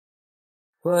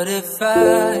What if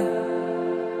I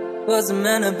wasn't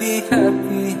meant to be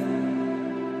happy?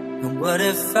 And what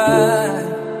if I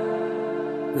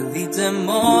believed in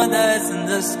more lights than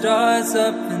the stars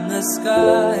up in the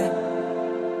sky?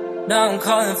 Now I'm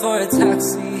calling for a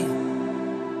taxi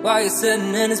while you're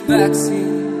sitting in his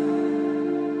backseat.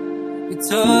 We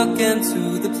took him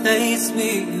to the place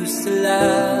we used to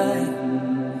lie.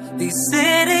 These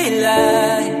city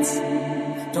lights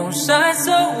don't shine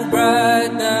so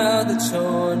bright now that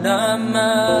you're not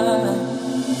mine.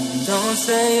 Don't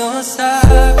say you're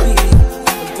sorry,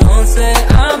 don't say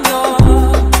I'm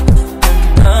yours,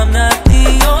 and I'm not the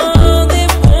only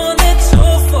one that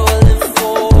you're falling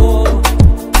for.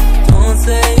 Don't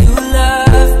say you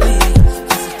love me,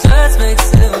 'cause it just makes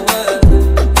it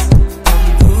worse. I'm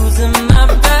losing my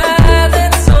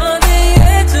balance on the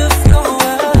edge of your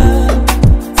world.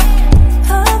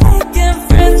 I'm making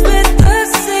friends with the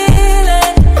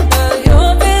ceiling, but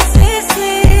you're busy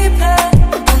sleeping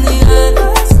on the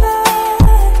other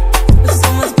side. But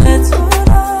someone's bed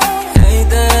tonight. Hate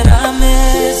that I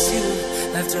miss you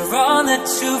after all that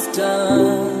you've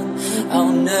done.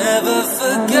 I'll never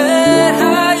forget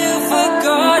how you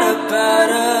forgot about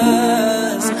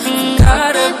us.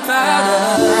 Forgot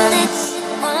about us.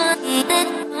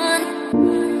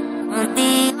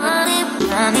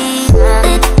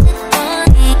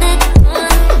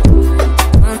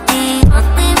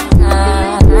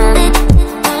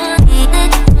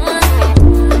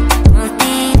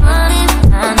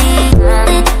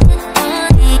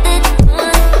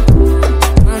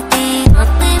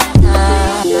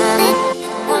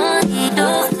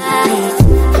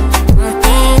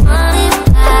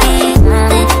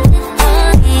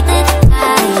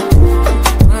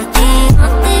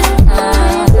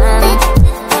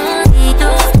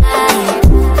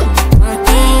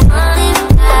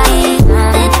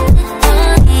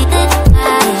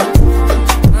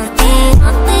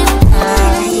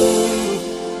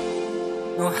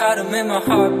 How to make my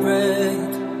heart break,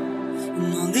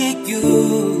 and only you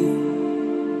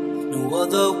know all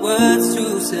the words to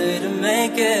say to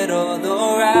make it all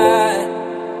alright.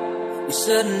 You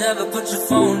should've never put your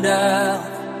phone down,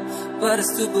 but a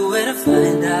stupid way to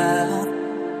find out.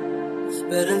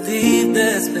 Better leave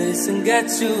this place and get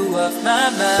you off my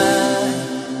mind.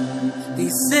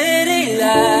 These city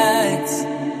lights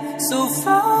so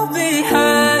far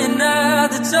behind now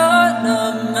that you're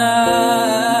not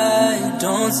mine.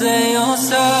 Don't say you're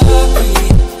sorry,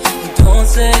 don't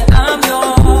say I'm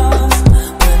yours,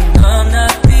 when I'm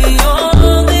not the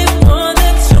only one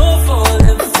that you're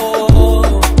falling for.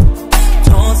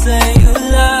 Don't say you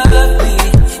love me,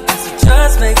 'cause it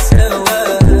just makes it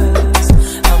worse.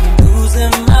 I'm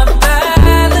losing my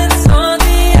balance on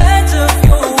the edge of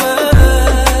your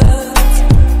words.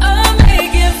 I'm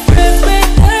making friends with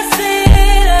the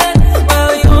ceiling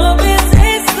while you're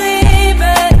busy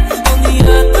sleeping on the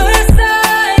other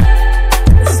side.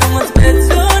 Someone's bed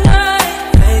tonight.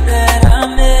 Hate that I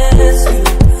miss you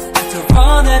after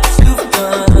all that you've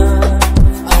done.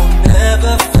 I'll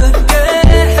never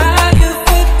forget how you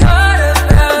forgot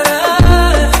about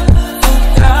us.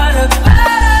 Forgot about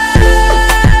us.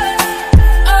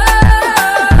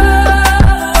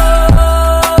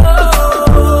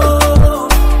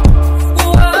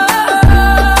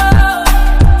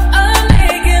 I'm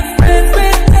making friends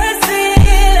with the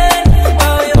ceiling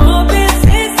while you're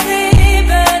busy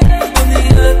sleeping on the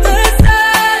other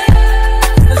side.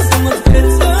 Someone's bed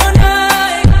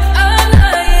tonight. I'm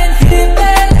lying here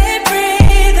barely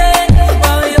breathing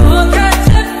while you're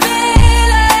catching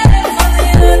feelings on the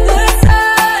other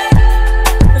side.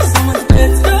 Someone's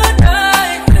bed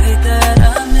tonight. Hate that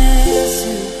I miss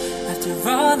you after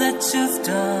all that you've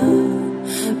done.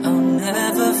 I'll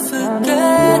never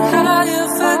forget how you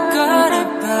forgot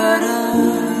about us.